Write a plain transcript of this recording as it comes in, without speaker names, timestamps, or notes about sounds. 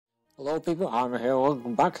Hello people, I'm here,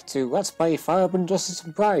 welcome back to Let's Play Fire Emblem Justice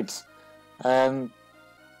and Pride. If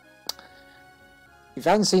you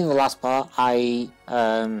haven't seen the last part, I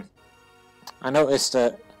noticed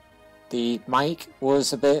that the mic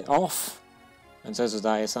was a bit off, and so was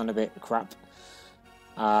I, it sounded a bit crap.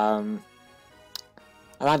 And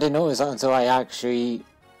I didn't notice that until I actually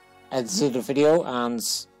edited the video, and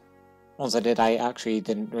once I did, I actually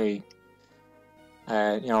didn't really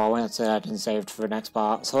I went ahead and saved for the next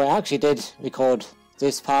part. So I actually did record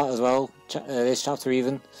this part as well, this chapter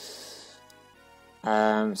even. So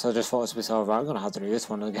I just thought to myself, right, I'm going to have to do this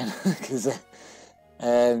one again. Because,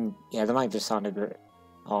 yeah, the mic just sounded a bit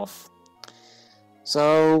off.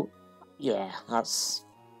 So, yeah, that's...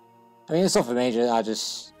 I mean, it's nothing major, I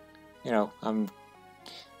just... I'm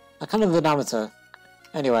kind of an amateur.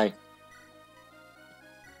 Anyway,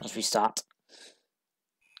 let's restart.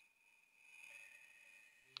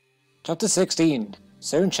 Chapter 16,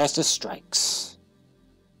 Cirencester Strikes.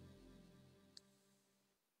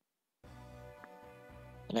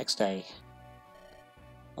 The next day.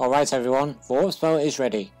 Alright everyone, the warp spell is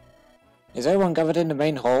ready. Is everyone gathered in the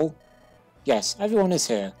main hall? Yes, everyone is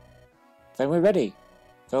here. Then we're ready.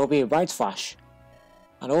 There will be a bright flash.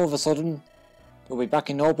 And all of a sudden, we'll be back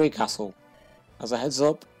in Norbury Castle. As a heads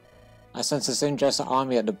up, I sense the Cirencester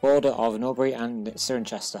army at the border of Norbury and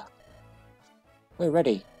Cirencester. We're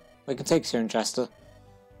ready. We can take Cirencester.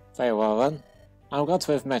 Very well then. I'm glad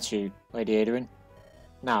to have met you, Lady Adrian.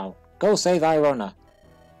 Now, go save Irona.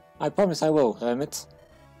 I promise I will, Hermit.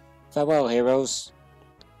 Farewell, heroes.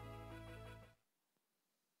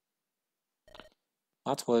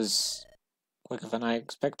 That was quicker than I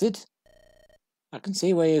expected. I can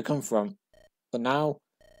see where you come from, but now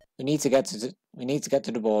we need to get to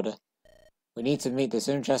the border. We need to meet the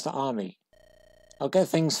Cirencester army. I'll get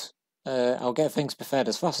things prepared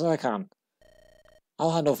as fast as I can.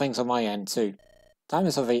 I'll handle things on my end too. Time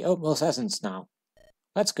is of the utmost essence now.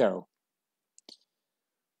 Let's go.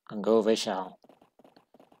 And go they shall.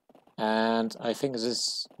 And I think this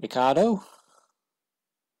is Ricardo.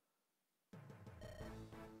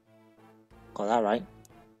 Got that right.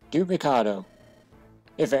 Duke Ricardo.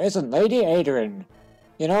 If it isn't Lady Adrian.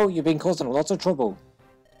 You know, you've been causing lots of trouble.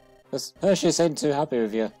 Perseus ain't too happy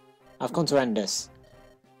with you. I've come to end this.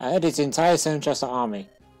 I headed the entire Cirencester army.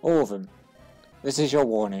 All of them. This is your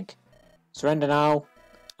warning. Surrender now,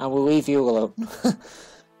 and we'll leave you alone.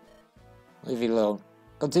 Leave you alone.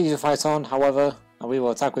 Continue to fight on, however, and we will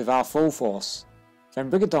attack with our full force. Then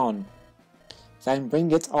bring it on. Then bring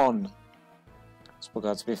it on. Spoke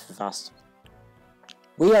out to be fast.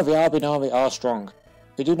 We of the Albin army are strong.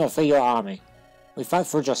 We do not fear your army. We fight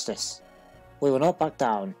for justice. We will not back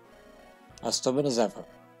down. As stubborn as ever.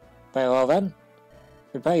 Very well then.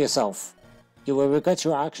 Prepare yourself. You will regret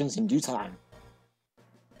your actions in due time.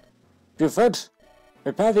 Buford,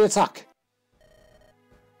 prepare the attack.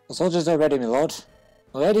 The soldiers are ready, my lord.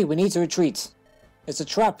 Already, we need to retreat. It's a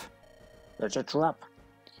trap. It's a trap.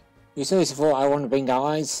 You seriously thought I want to bring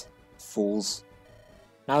allies? Fools.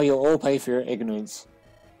 Now you'll all pay for your ignorance.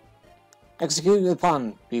 Execute the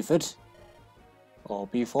plan, Buford. Or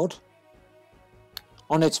Buford.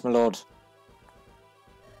 On it, my lord.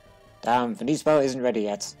 Damn, the new spell isn't ready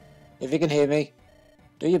yet. If you can hear me,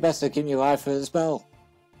 do your best to keep me alive for the spell.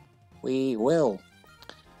 We will.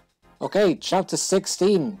 Okay, chapter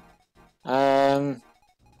 16.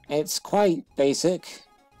 It's quite basic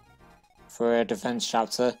for a defense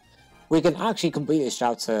chapter. We can actually complete this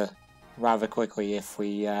chapter rather quickly if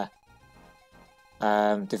we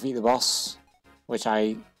defeat the boss, which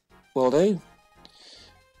I will do.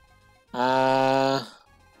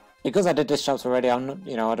 Because I did this chapter already, I'm not,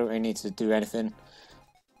 I don't really need to do anything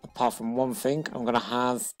apart from one thing. I'm gonna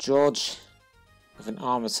have George with an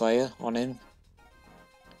Armor Slayer on him.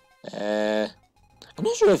 I'm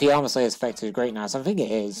not sure if the Armor Slayer's effect is great now, so I think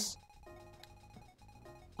it is.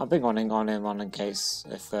 I'll bring on him in case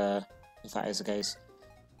if that is the case.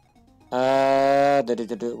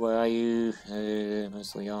 Where are you?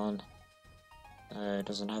 Mostly on.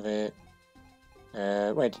 Doesn't have it.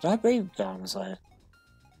 Wait, did I bring the Armor Slayer?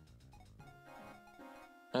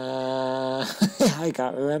 I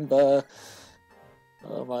can't remember.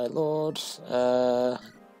 Oh my lord.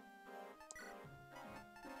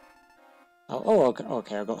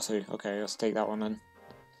 Okay, I got two. Okay, let's take that one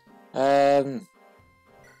then.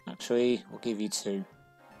 Actually, we'll give you two.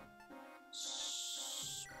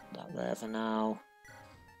 That there for now.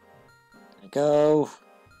 There we go.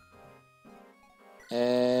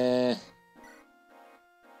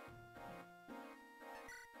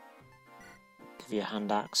 Give you a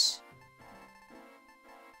hand axe.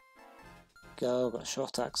 Go, got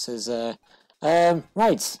short axes.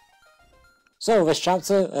 Right. So this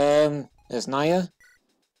chapter, there's Naya.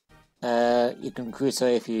 You can recruit her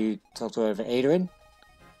if you talk to her over Adrian.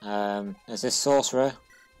 There's this sorcerer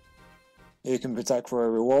you can protect for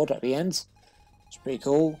a reward at the end. It's pretty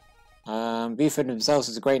cool. Buford himself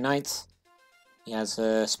is a great knight. He has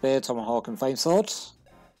a spear, tomahawk, and flame sword.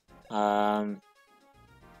 Decent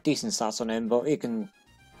stats on him, but he can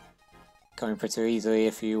go in pretty easily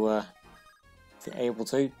if you're able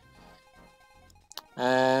to.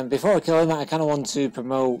 Before I kill him, I kind of want to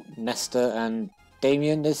promote Nesta and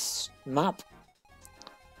Damien this map.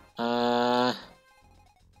 And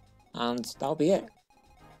that'll be it.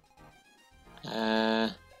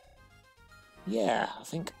 Yeah, I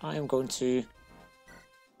think I am going to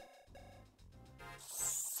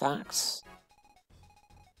facts.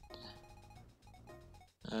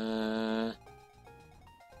 Yeah,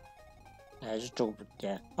 just double,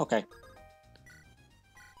 yeah, okay.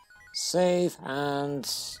 Save and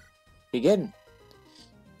begin.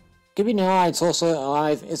 Keeping your eye torso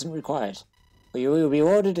alive isn't required, but you will be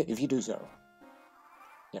rewarded if you do so.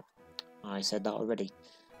 Yep, I said that already.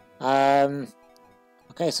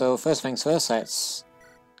 Okay, so first things first, let's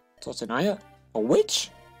talk to Naya. A witch?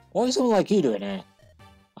 What is someone like you doing here?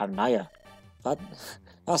 I'm Naya.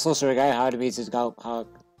 That's also a guy hired me to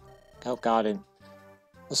help guarding.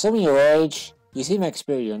 For some of your age, you seem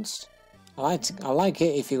experienced. I like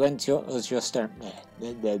it if you lend us your strength.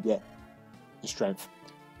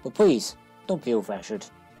 But please, don't feel pressured.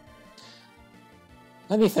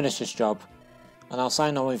 Let me finish this job, and I'll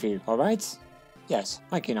sign on with you, alright? Yes,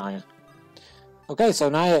 thank you, Naya. Okay, so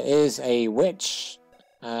Naya is a witch.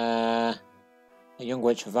 A young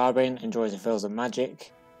witch of Varbrin, enjoys the thrills of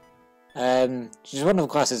magic. She's one of the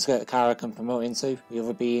classes that Kara can promote into. The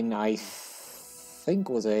other being, I think,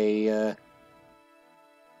 was a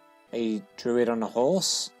druid on a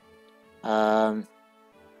horse. And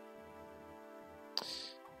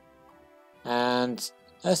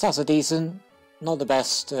her stats are decent, not the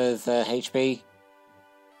best of HP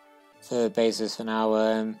for basis for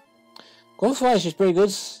now. Growth wise, she's pretty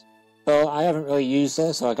good, but I haven't really used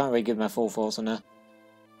her, so I can't really give my full thoughts on her.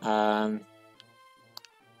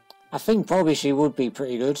 I think probably she would be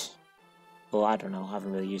pretty good, but I don't know, I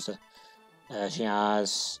haven't really used her. She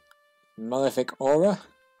has Malefic Aura,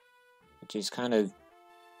 which is kind of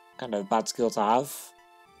a bad skill to have,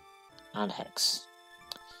 and Hex.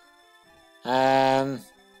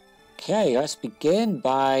 Okay, let's begin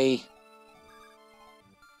by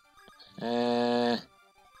I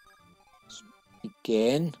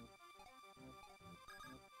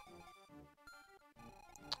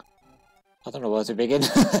don't know where to begin.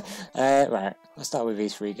 Right, let's start with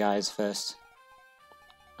these three guys first.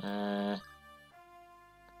 Of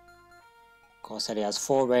course, said he has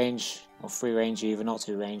 4 range, or 3 range even, not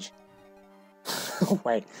 2 range.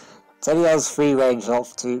 Wait, said he has 3 range,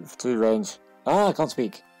 not 2 range. Ah, I can't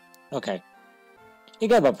speak. Okay, you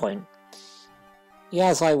get my point. He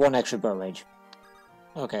has like 1 extra bow range.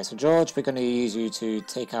 Okay, so George, we're going to use you to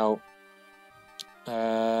take out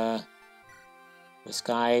this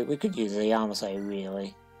guy. We could use the armor sight,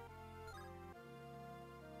 really.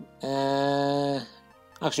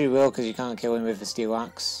 Actually, we will, because you can't kill him with the steel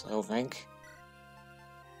axe, I don't think.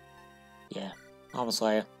 Yeah, armor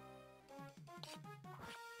slayer.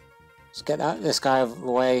 Let's get this guy out of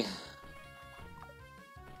the way.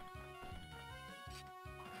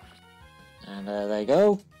 And there you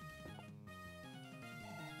go.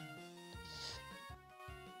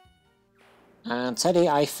 And Teddy,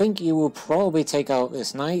 I think you will probably take out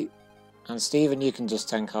this knight, and Stephen, you can just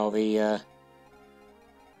tank out the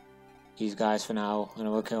these guys for now, and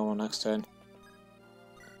we'll kill them next turn.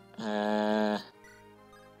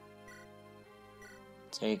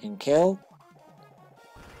 Take and kill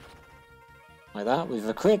like that with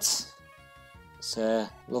a crit. It's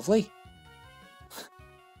lovely.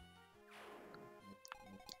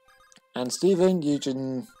 And Stephen, you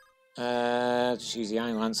can just use the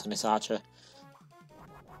Iron Lance on this archer.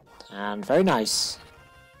 And very nice.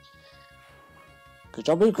 Good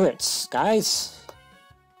job with crits, guys.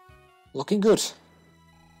 Looking good.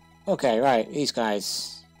 Okay, right, these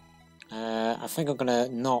guys. I think I'm gonna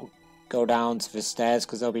not go down to the stairs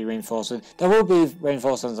because there'll be reinforcements. There will be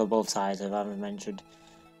reinforcements on both sides, if I haven't mentioned.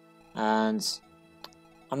 And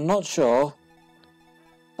I'm not sure,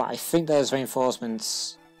 but I think there's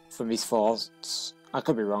reinforcements from these forts. I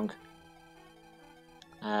could be wrong.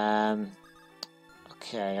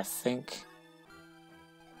 Okay, I think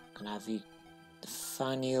I'm gonna have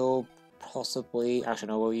Nathaniel possibly. Actually,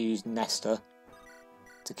 no, we'll use Nesta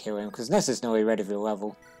to kill him because Nesta's nowhere ready for the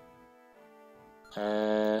level.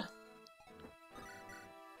 Okay,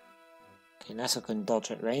 Nesta can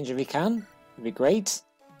dodge at range if he can. It'd be great.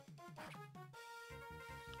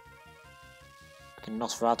 Fucking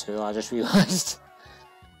Nosferatu, I just realised.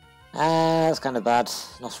 That's kind of bad.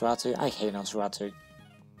 Nosferatu. I hate Nosferatu.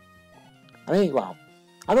 I mean, well,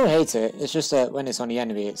 I don't hate it. It's just that when it's on the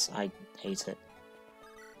enemy, I hate it.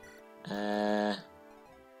 There's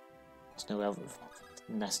no way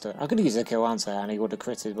Nesta. I could use a kill answer and he would have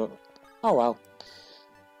critted, but oh well.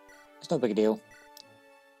 It's no big deal.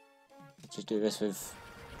 Just do this with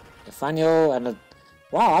Nathaniel and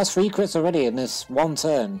wow, that's 3 crits already in this one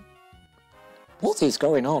turn. What is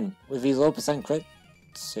going on with these low percent crits?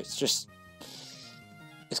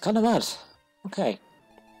 It's kind of mad. Okay.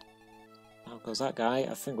 Out goes that guy.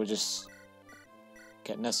 I think we'll just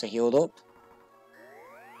get Nessa healed up.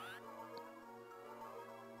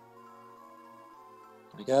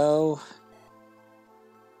 Here we go.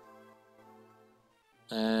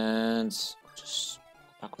 And just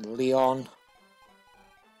back with Leon.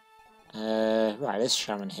 Right, this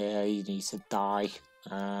Shaman here, he needs to die.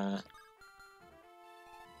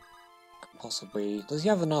 Possibly. Does he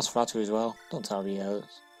have a Nosferatu as well? Don't tell me he does.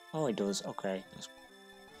 Oh, he does. Okay.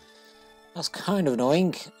 That's kind of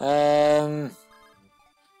annoying. Right,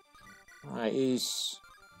 he's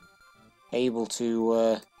able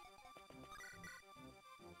to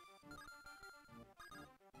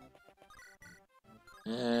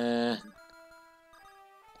okay,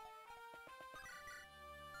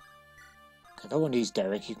 I don't want to use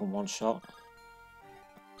Derek, he can one shot.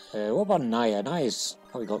 What about Naya? Naya's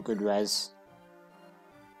probably got good res.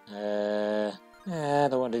 I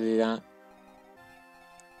don't want to do that.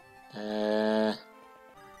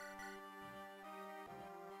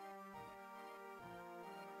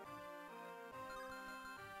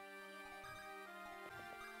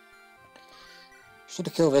 Should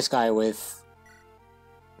have killed this guy with.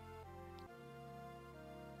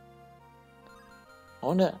 I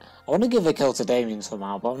want to give a kill to Damien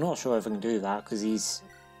somehow, but I'm not sure if I can do that because he's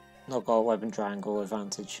not got a weapon triangle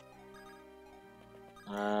advantage.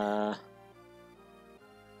 I'll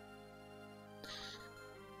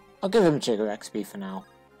give him a trigger XP for now.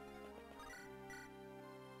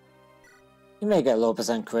 You may get a low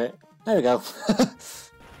percent crit. There we go.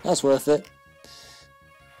 That's worth it.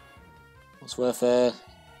 That's worth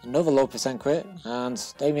another low percent crit. And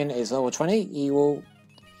Damien is level 20. He will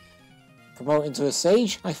promote into a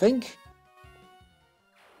Sage, I think.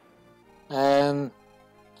 I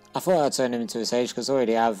thought I'd turn him into a Sage because I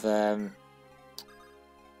already have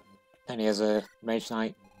Penny as a Mage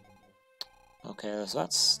Knight. Okay, so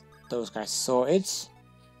that's those guys sorted.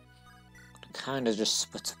 Kind of just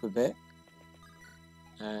split up a bit.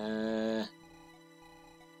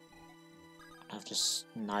 I've just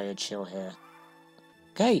Naya chill here.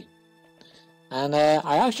 Okay, and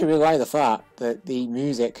I actually really like the fact that the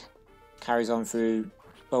music carries on through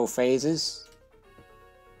both phases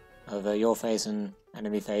of your phase and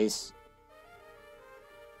enemy phase,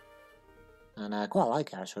 and I quite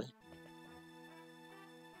like it actually.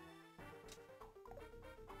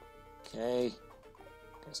 Okay,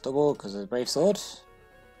 gets double because of the Brave Sword.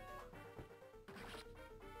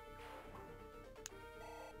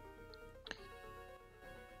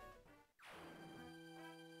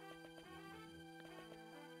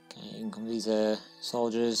 Okay, in come these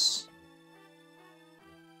soldiers.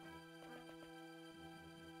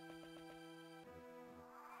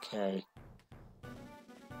 Okay.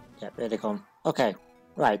 Yep, here they come. Okay,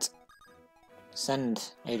 right.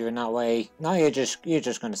 Send Adrian that way. Now you're just going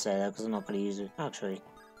to say that because I'm not going to use it. Actually,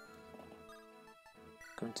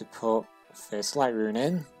 going to put First Light Rune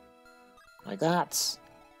in like that.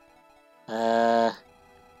 Okay,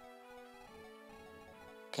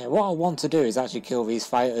 what I want to do is actually kill these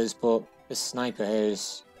fighters, but this sniper here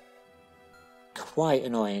is quite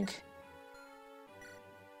annoying.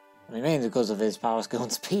 I mean, mainly because of his power skill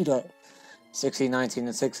and speed at 16, 19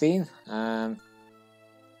 and 16.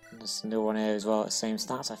 There's a new one here as well, same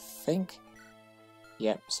stats I think.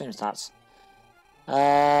 Yep, same stats.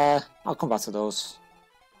 I'll come back to those.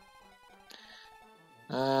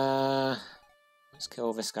 Let's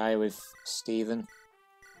kill this guy with Steven.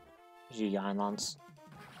 Use your Iron Lance.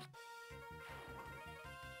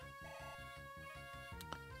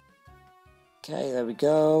 Okay, there we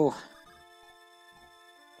go.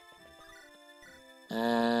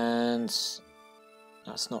 And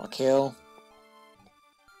that's not a kill.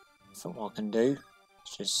 I think what I can do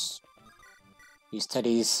is just use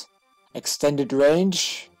Teddy's extended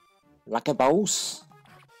range like a boss.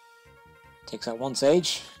 Takes out one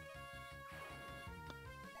Sage.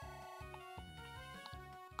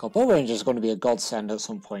 God, bow range is going to be a godsend at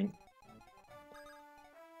some point.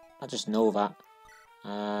 I just know that.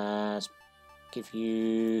 Let's give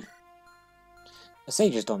you The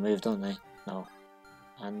sages don't move, don't they? No.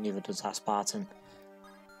 And neither does that Spartan.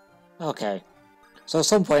 Okay. So at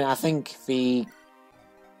some point I think the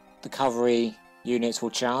cavalry units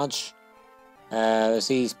will charge. There's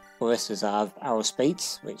these ballistas that have arrow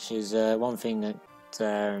spates, which is one thing that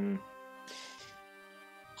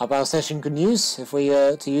our battle station can use if we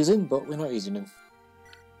to use them, but we're not using them.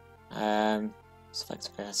 It's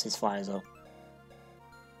effective against his fires though.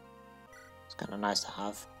 It's kind of nice to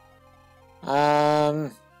have.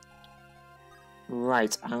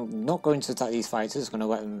 Right, I'm not going to attack these fighters, I'm going to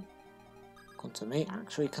let them come to me.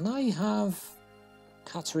 Actually, can I have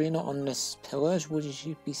Caterina on this pillar? Would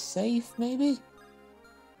she be safe, maybe?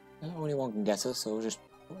 Only one can get her, so we'll just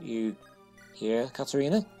put you here,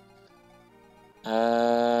 Caterina.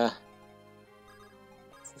 For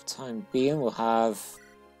the time being, we'll have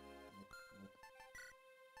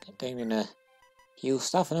get Damien a heal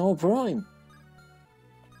staff and then we'll promote him.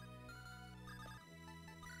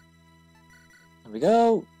 There we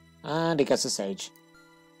go, and he gets a sage.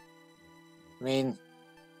 I mean,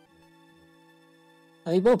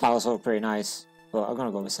 both powers look pretty nice, but I'm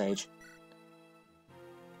gonna go with sage.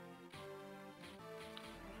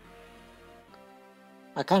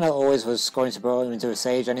 I kind of always was going to promote him into a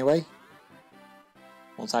sage anyway,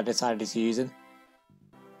 once I decided to use him.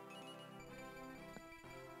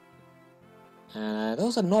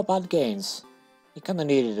 Those are not bad gains. You kind of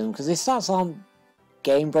needed him because his stats aren't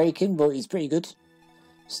game breaking, but he's pretty good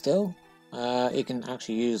still. He can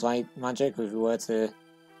actually use light magic if we were to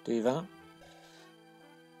do that.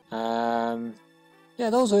 Yeah,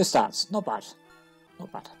 those are his stats. Not bad.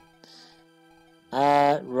 Not bad.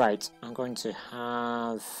 Right, I'm going to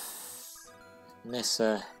have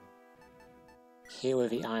Nissa here with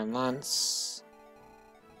the Iron Lance.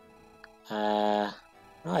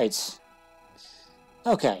 Right.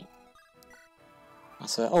 Okay.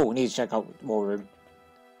 That's oh, we need to check out War Room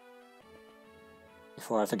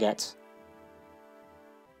before I forget.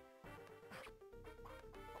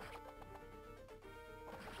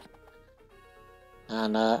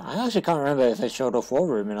 And I actually can't remember if I showed off War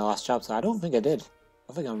Room in the last chapter. I don't think I did.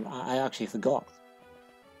 I think I actually forgot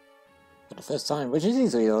for the first time, which is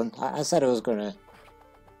easily done. I said I was going to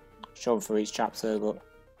show them for each chapter, but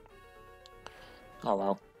oh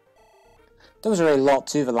well. There was really a lot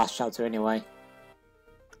to the last chapter anyway.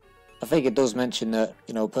 I think it does mention that,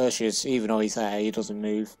 you know, Perseus, even though he's there, he doesn't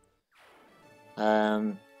move.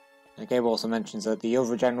 The game also mentions that the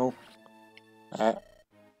other general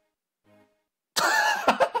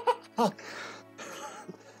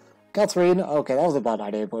Caterina, okay, that was a bad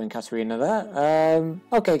idea putting Caterina there.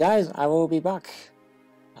 Okay guys, I will be back.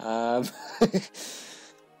 Yeah,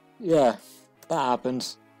 that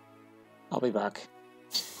happened. I'll be back.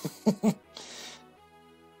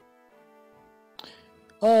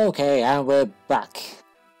 Okay, and we're back.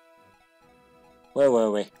 Where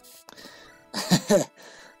were we?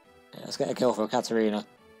 Let's get a kill for Caterina.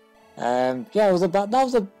 Yeah, that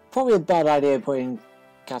was probably a bad idea putting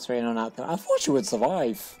Caterina on that. I thought she would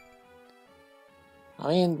survive. I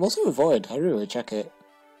mean, what's it with Void? I really check it.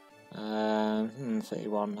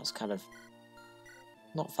 31, that's kind of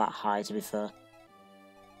not that high to be fair.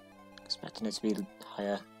 Expecting it to be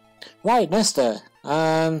higher. Right, Nesta.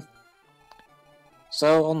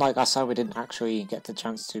 So unlike last time, we didn't actually get the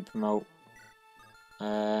chance to promote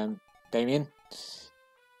Damien.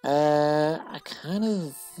 I kind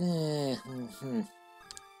of I'm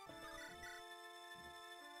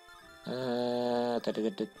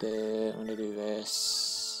gonna do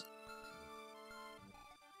this.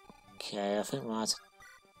 Okay, I think we might.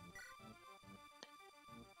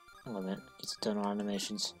 Hang on a minute, need to turn on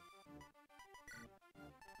animations.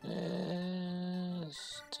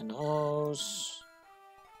 Turn those.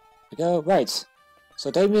 We go, right.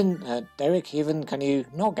 So Damien, Derek, even can you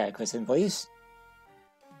not get a quiz in, please?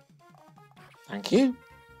 Thank you.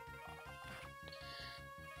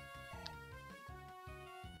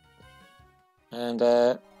 And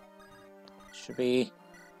should be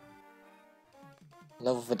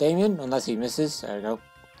level for Damien, unless he misses. There we go. I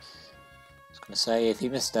was gonna say if he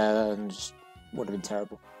missed there, then just would have been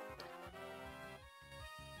terrible.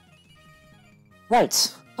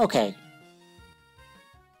 Right, okay.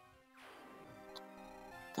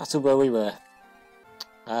 That's where we were.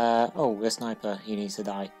 Oh, the sniper, he needs to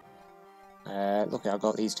die. Look, I've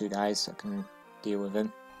got these two guys that can deal with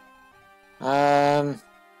him.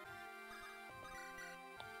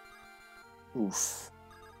 Oof.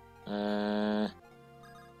 Come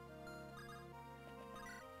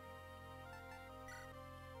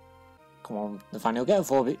on, Nathaniel, get a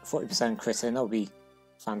 40% crit in, that would be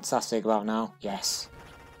fantastic about now. Yes.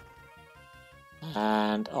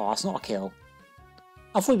 And, oh, that's not a kill.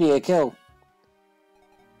 Off would be a kill.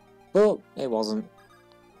 But it wasn't.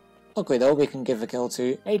 Luckily though, we can give a kill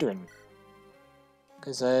to Adrian.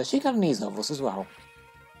 Because she kind of needs levels as well.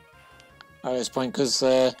 At this point, because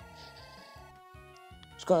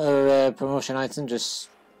she's got her promotion item, just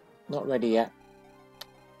not ready yet.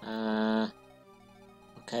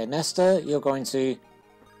 Okay, Nesta, you're going to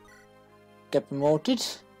get promoted.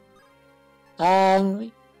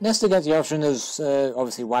 Nesta gets the option as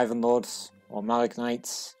obviously Wyvern Lords or Malik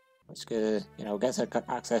Knights, which gets her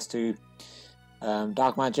access to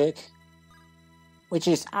dark magic, which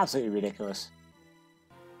is absolutely ridiculous.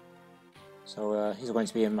 So he's going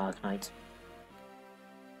to be a Malik Knight.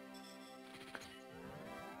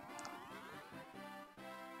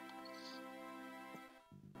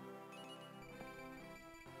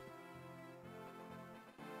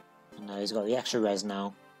 And he's got the extra res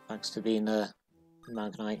now, thanks to being a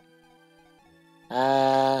Malik Knight.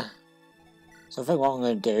 So I think what I'm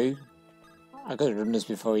going to do, I could have done this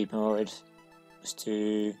before he promoted, was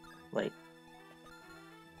to wait.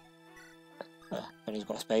 Then he's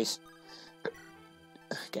got space.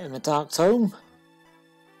 Get him a Dark Tome.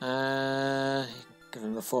 Give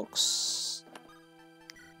him a Flux.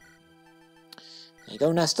 There you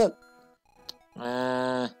go, Nesta.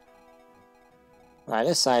 Right,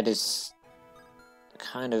 this side is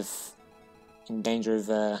kind of in danger of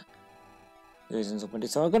losing somebody,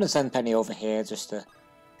 so I'm going to send Penny over here just to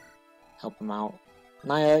help him out.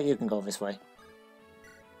 Naya, you can go this way.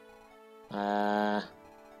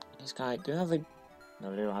 This guy, do they have a...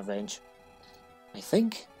 No, they don't have range. I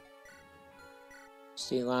think.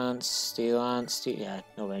 Steel Lance, yeah,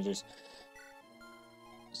 no ranges.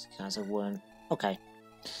 These guys have one. Okay.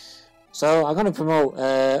 So, I'm going to promote,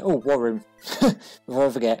 War Room, before I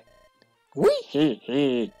forget.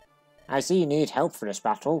 Wee-hee-hee! I see you need help for this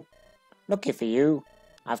battle. Lucky for you,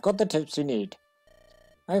 I've got the tips you need.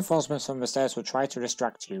 Reinforcements from the stairs will try to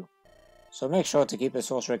distract you, so make sure to keep the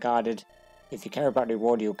sorcerer guarded if you care about the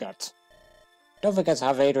reward you'll get. Don't forget to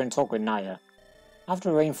have Adrian talk with Naya. After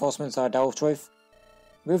the reinforcements are dealt with,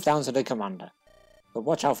 move down to the commander, but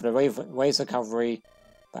watch out for the waves of cavalry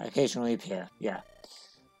that occasionally appear, yeah.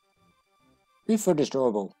 Be is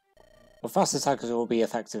durable, but fast attackers will be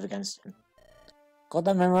effective against him. Got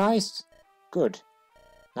that memorized? Good.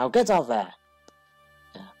 Now get out there!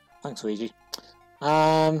 Yeah, thanks Luigi.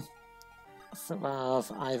 I think we'll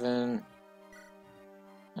have Ivan...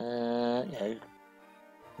 yeah, you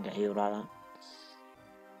can get healed like that.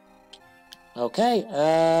 Okay,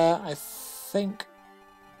 I think...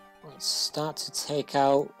 Let's start to take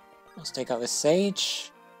out... Let's take out this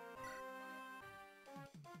Sage.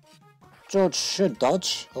 George should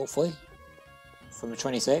dodge, hopefully. From a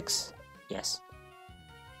 26. Yes.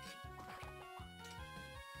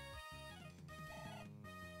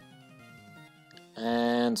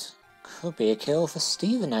 And could be a kill for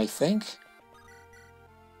Steven, I think.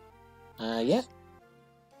 Yeah.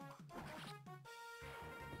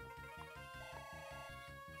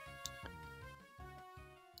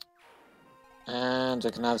 And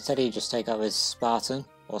we can have Teddy just take out his Spartan,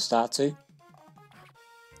 or start to.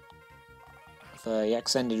 For the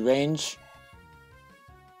extended range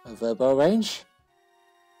of bow range.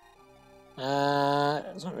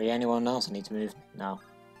 There's not really anyone else I need to move. No.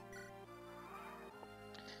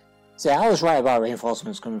 So yeah, I was right about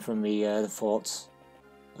reinforcements coming from the forts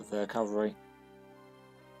of the cavalry.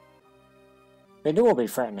 They will be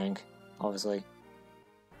threatening, obviously.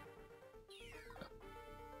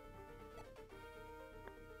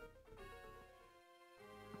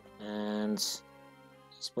 And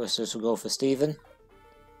Spurs will go for Steven.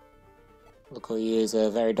 Luckily he is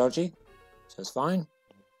very dodgy, so it's fine.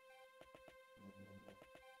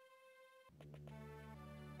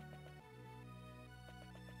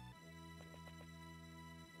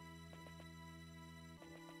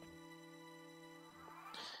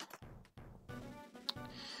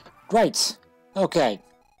 Great. Okay.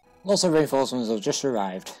 Lots of reinforcements have just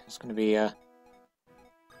arrived. It's going to be a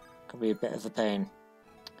bit of a pain.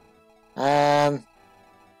 I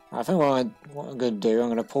think what I'm going to do, I'm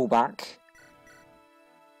going to pull back,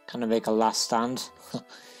 kind of make a last stand.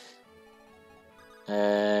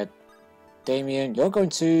 Damien, you're going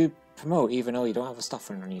to promote even though you don't have a staff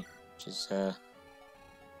run on you, which is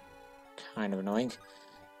kind of annoying.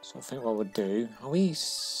 So I think what we'll do, are we...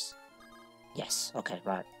 Yes, okay,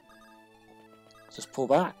 right. Just pull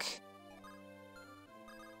back.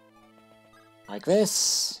 Like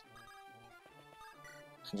this.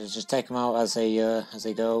 And just take them out as they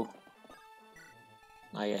go.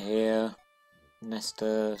 Now you're here.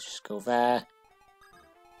 Nesta, just go there.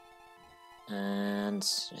 And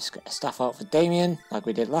just get a staff out for Damien, like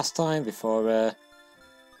we did last time, before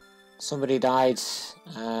somebody died.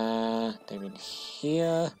 They're in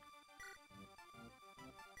here.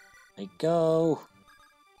 There we go.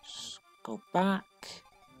 Just go back.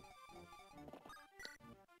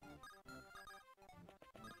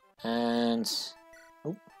 And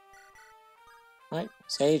oh, right,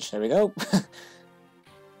 sage. There we go.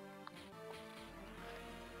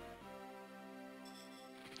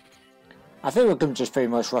 I think we can just pretty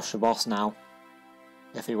much rush the boss now,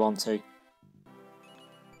 if we want to.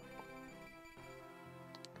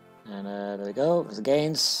 And there we go, there's the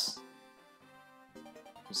gains.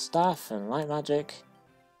 Staff and light magic.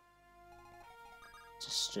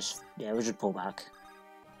 Yeah, we should pull back.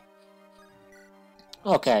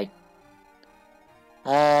 Okay.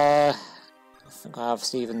 I think I'll have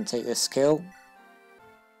Stephen take this skill.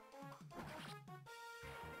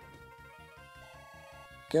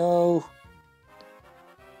 Go.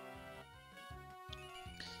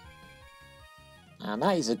 And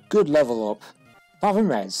that is a good level up. Apart from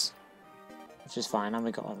res. Which is fine, and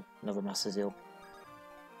we got another Master Seal.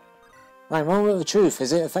 Right, moment of truth.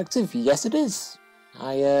 Is it effective? Yes it is.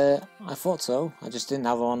 I thought so. I just didn't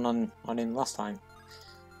have one on him last time.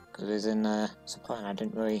 Because it was in supply and I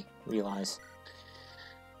didn't really realise.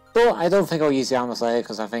 But I don't think I'll use the Armor Slayer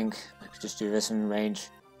because I think I could just do this in range.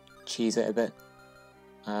 Cheese it a bit.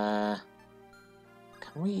 Can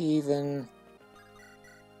we even...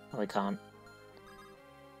 Oh, we can't.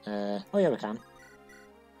 Oh yeah, we can.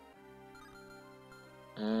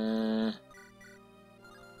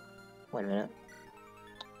 Wait a minute.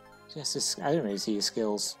 Yes, this, I didn't really see your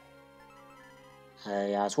skills.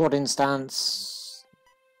 Yeah, it's Warding Stance.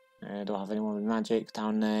 Don't have anyone with magic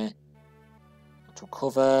down there. Natural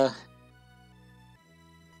cover.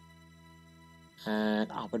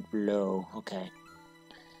 And Armored Blow. Okay.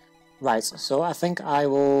 Right, so I think I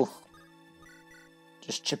will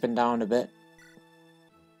just chip him down a bit.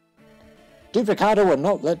 Duke Ricardo will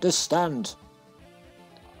not let this stand.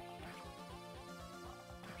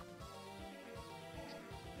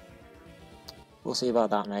 We'll see about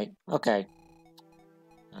that, mate. Okay.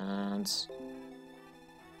 And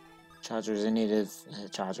charger is in need of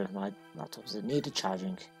charger. My laptop is in need of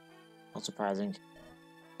charging. Not surprising.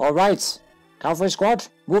 All right, cavalry squad,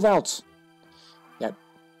 move out. Yep.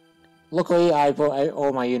 Luckily, I put out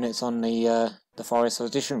all my units on the forest, so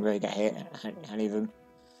they shouldn't really get hit, any of them.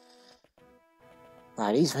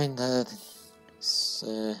 Right, these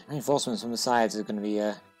reinforcements from the sides are going to be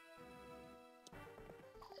a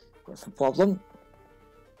bit of a problem.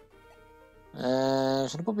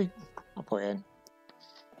 Should I probably... I'll put it in.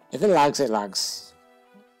 If it lags, it lags.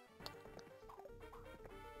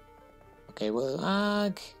 Okay, will it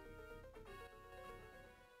lag?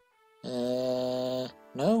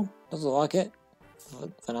 No, doesn't look like it.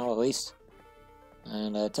 For now, at least.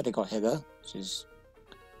 And Teddy got hit there, which is...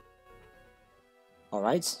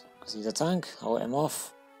 Alright, because he's a tank, I'll let him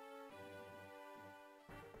off.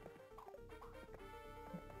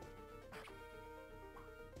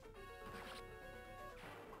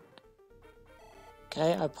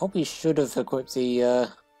 Okay, I probably should have equipped the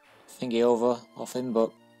thingy over off him, but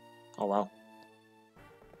oh well.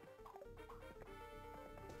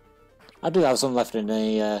 I do have some left in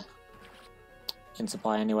the in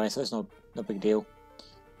supply anyway, so it's no big deal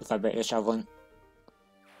if I break this javelin.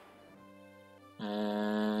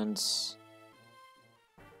 And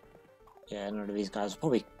yeah, none of these guys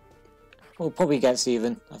will probably get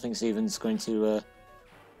Steven. I think Steven's going to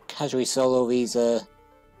casually solo these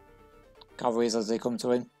cavalries as they come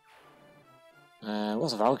to him.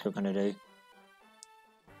 What's the Valkyrie going to do?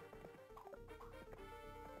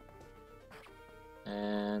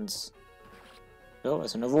 And oh,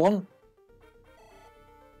 there's another one.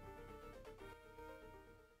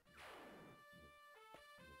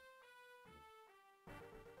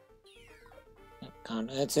 Can't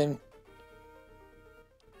hurt him.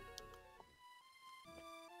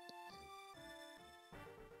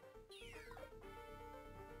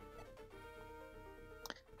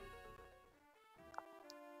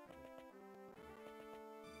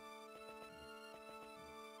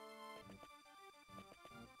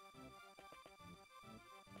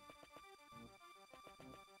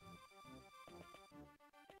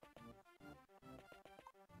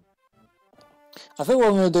 I think what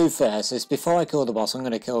I'm going to do first is, before I kill the boss, I'm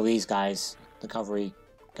going to kill these guys, the cavalry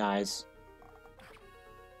guys.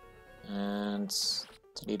 And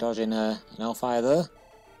did he dodge in an Hellfire there?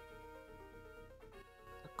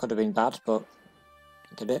 Could have been bad, but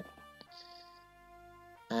he did it.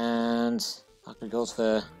 And back we goes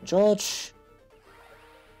for George.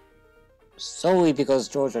 Solely because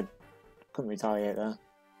George couldn't retaliate there.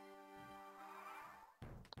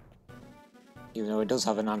 even though it does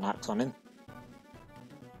have an hand axe on him.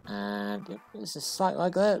 And yep, it's a slight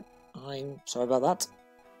lag there. I'm sorry about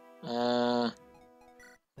that.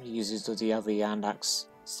 He uses, does he have the hand axe?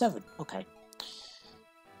 7, okay.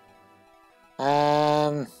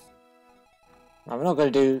 I'm not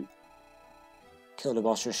going to kill the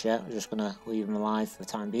boss just yet. I'm just going to leave him alive for the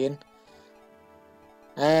time being.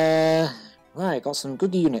 Right, got some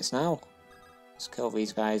good units now. Let's kill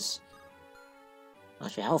these guys.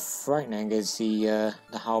 Actually, how frightening is the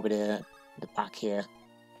halberd at the back here?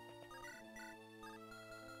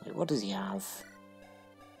 Wait, what does he have?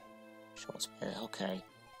 Short spear, okay.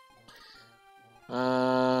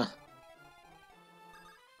 I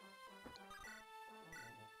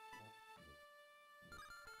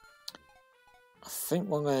think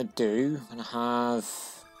what I'm gonna do, I'm gonna have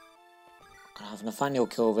Nathaniel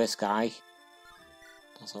kill this guy.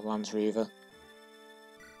 That's a Lance Reaver.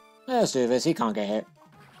 Let's do this, he can't get hit.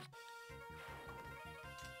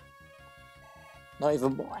 Not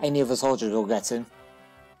even any of the soldiers will get him.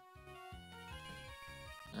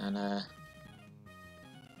 And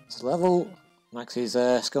it's level, max his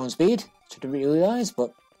skill and speed, which I didn't realise,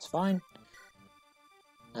 but it's fine.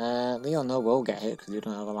 Leon no will get hit because we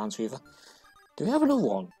don't have a Lance Reaver. Do we have another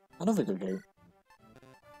one? I don't think we do.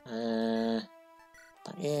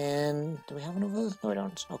 That in. Do we have another? No, we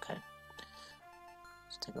don't. Okay.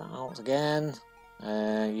 Let's take that out again.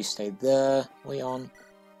 You stayed there, Leon.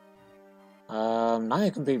 Now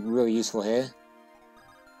it can be really useful here.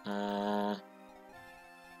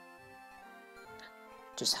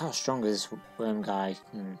 Just how strong is this worm guy?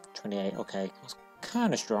 28. Okay, that's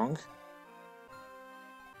kind of strong.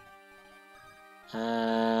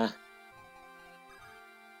 I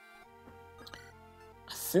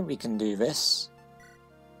think we can do this.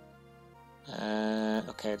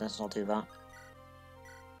 Okay, let's not do that.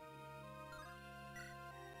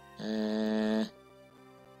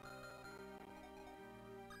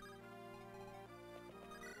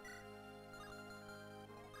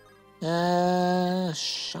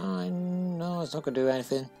 Shine. No, it's not gonna do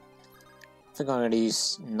anything. I think I'm gonna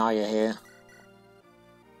use Naya here.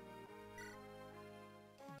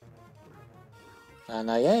 And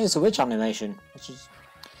yeah, it's a witch animation, which is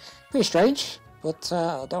pretty strange, but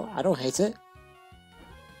I don't hate it.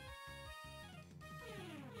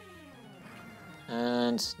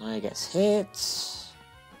 And Naya gets hit.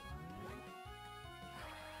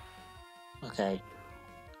 Okay,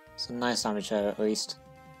 some nice damage there at least.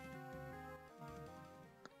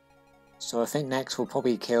 So I think next we'll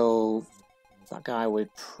probably kill that guy with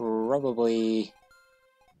probably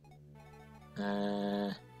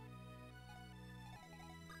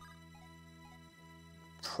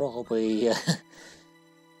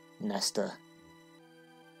Nesta.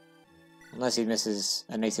 Unless he misses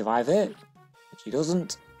a native eye hit, which he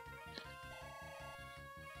doesn't.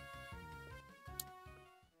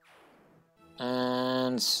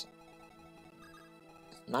 And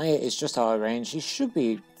Naya is just out of range. He should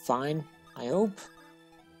be fine, I hope.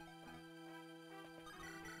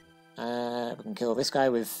 We can kill this guy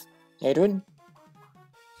with Adrian.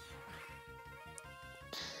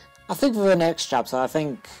 I think for the next chapter, I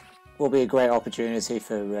think will be a great opportunity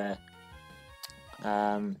for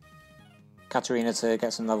Caterina to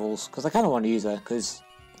get some levels, because I kind of want to use her, because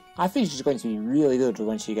I think she's going to be really good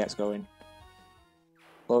when she gets going.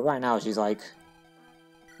 But right now she's like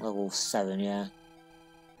level 7, yeah.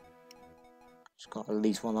 She's got at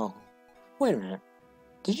least one though. Wait a minute.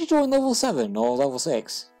 Did you join level 7 or level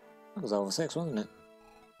 6? That was level 6, wasn't it?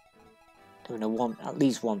 Doing at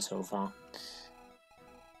least one so far.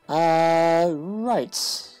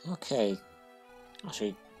 Right. Okay.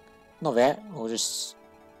 Actually, not yet. We'll just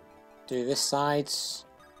do this side.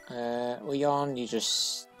 Leon, you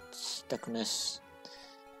just stick on this.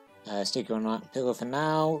 Stick on that pillar for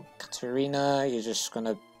now. Caterina, you're just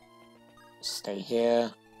gonna stay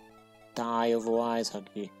here. Die otherwise. I'll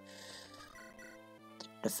give you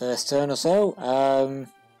the first turn or so.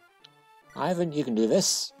 Ivan, you can do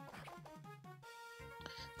this.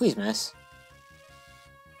 Please miss.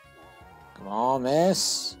 Come on,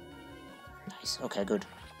 miss. Nice. Okay, good.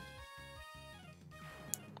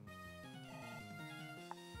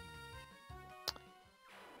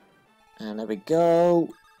 And there we go.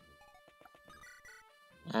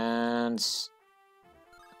 And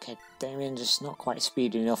okay, Damien just not quite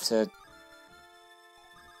speedy enough to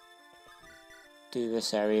do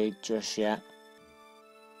this area just yet.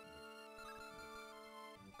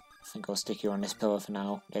 I think I'll stick you on this pillar for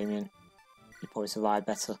now, Damien. You probably survive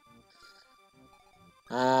better.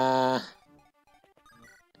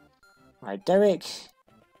 Right, Derek,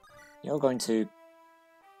 you're going to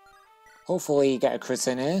hopefully get a crit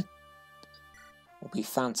in here. will be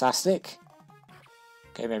fantastic.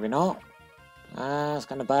 Okay, maybe not. It's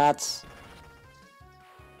kind of bad.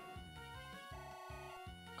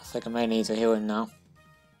 I think I may need to heal him now.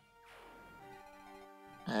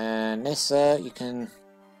 Nissa, you can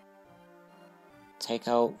take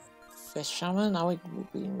out Fish Shaman. Are we will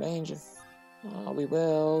be in range of... Oh, we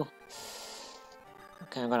will.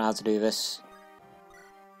 Okay, I'm gonna have to do this.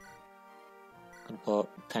 I'm gonna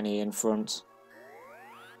put Penny in front.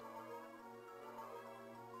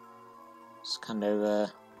 Just kind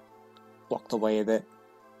of block the way a bit.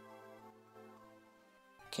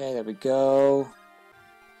 Okay, there we go.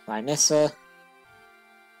 Right, Nissa.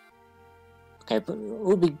 Okay, but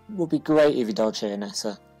it would be great if you dodge here,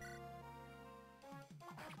 Nissa.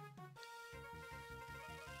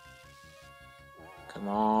 Come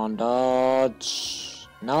on, dodge.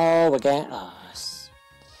 No, we're getting... Oh,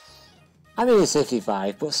 I mean, it's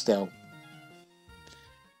 55, but still.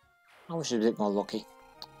 I wish I was a bit more lucky.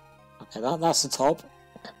 Okay, that's the top.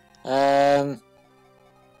 I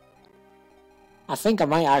think I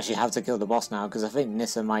might actually have to kill the boss now, because I think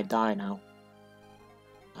Nissa might die now.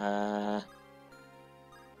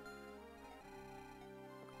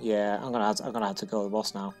 Yeah, I'm gonna have to kill the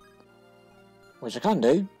boss now, which I can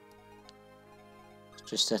do.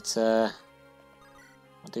 Just that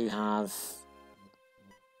I do have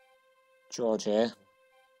George here,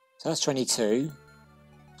 so that's 22.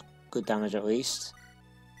 Good damage at least.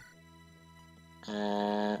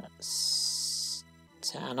 And that's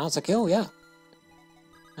a kill, yeah.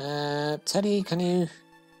 Teddy, can you?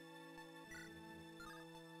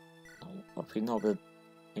 Probably not the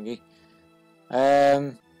thingy.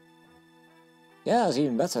 Yeah, that's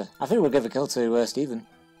even better. I think we'll give a kill to Stephen.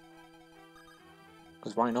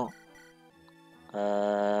 Because why not?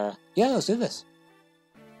 Yeah, let's do this.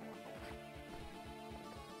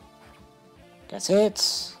 Get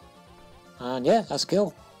it. And yeah, that's a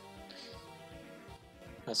kill.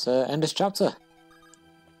 Let's end this chapter.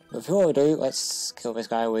 But before we do, let's kill this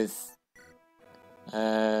guy with,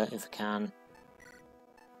 if we can.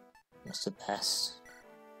 What's the best?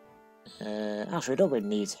 Actually, we don't really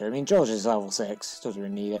need to. I mean, George is level 6, doesn't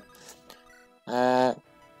really need it. That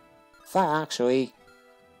actually...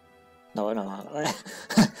 No.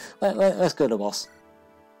 Let's go to the boss.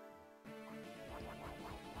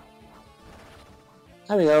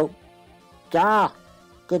 There we go. Gah!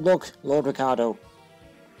 Good luck, Lord Ricardo.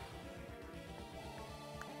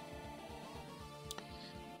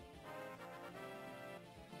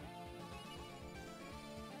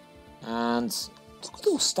 And look at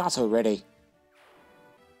those stats already.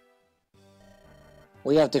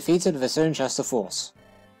 We have defeated the Sunchester force.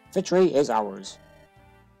 Victory is ours.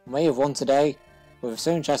 We may have won today, but the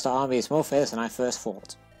Sunchester army is more fierce than I first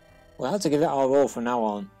thought. We'll have to give it our all from now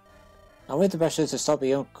on. And with the pressure to stop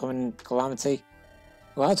the upcoming calamity,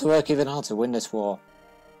 we'll have to work even harder to win this war.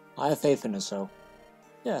 I have faith in us, so.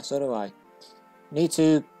 Yeah, so do I. Need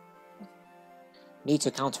to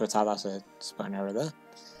counterattack, that's a spelling error there.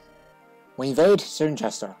 We invade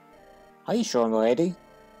Sunchester. Are you sure, my lady?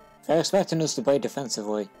 They're expecting us to play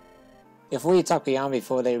defensively. If we attack the army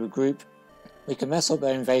before they regroup, we can mess up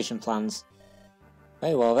their invasion plans.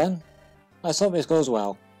 Very well then. Let's hope this goes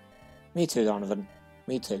well. Me too, Donovan.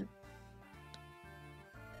 Me too.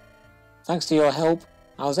 Thanks to your help,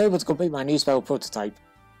 I was able to complete my new spell prototype.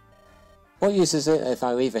 What use is it if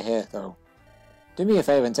I leave it here, though? Do me a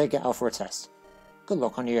favour and take it out for a test. Good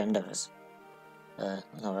luck on your endeavours. No,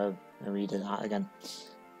 I'll read that again.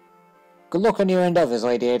 Good luck on your endeavours,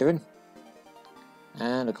 Lady Adrian.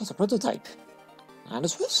 And I got a prototype. And a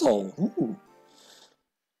Swift Soul. Ooh.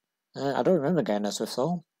 I don't remember getting a Swift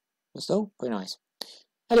Soul. But still, pretty nice.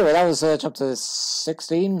 Anyway, that was chapter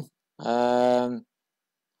 16.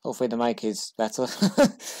 Hopefully the mic is better.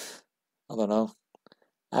 I don't know.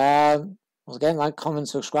 Once again, like, comment,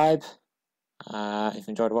 subscribe. If you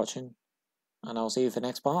enjoyed watching. And I'll see you for the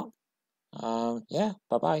next part. Yeah,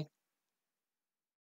 bye-bye.